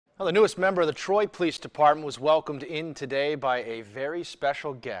Well, the newest member of the Troy Police Department was welcomed in today by a very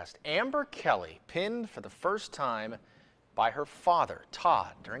special guest. Amber Kelly, pinned for the first time by her father,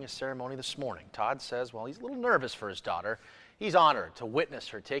 Todd, during a ceremony this morning. Todd says while he's a little nervous for his daughter, he's honored to witness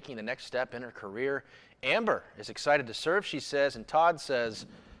her taking the next step in her career. Amber is excited to serve, she says, and Todd says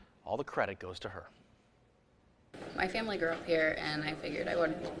all the credit goes to her. My family grew up here, and I figured I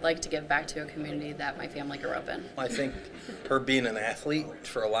would like to give back to a community that my family grew up in. I think her being an athlete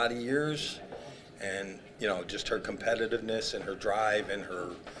for a lot of years and, just her competitiveness and her drive and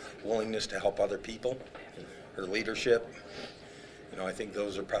her willingness to help other people, her leadership, I think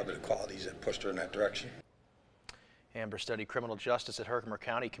those are probably the qualities that pushed her in that direction. Amber studied criminal justice at Herkimer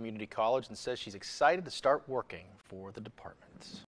County Community College and says she's excited to start working for the department.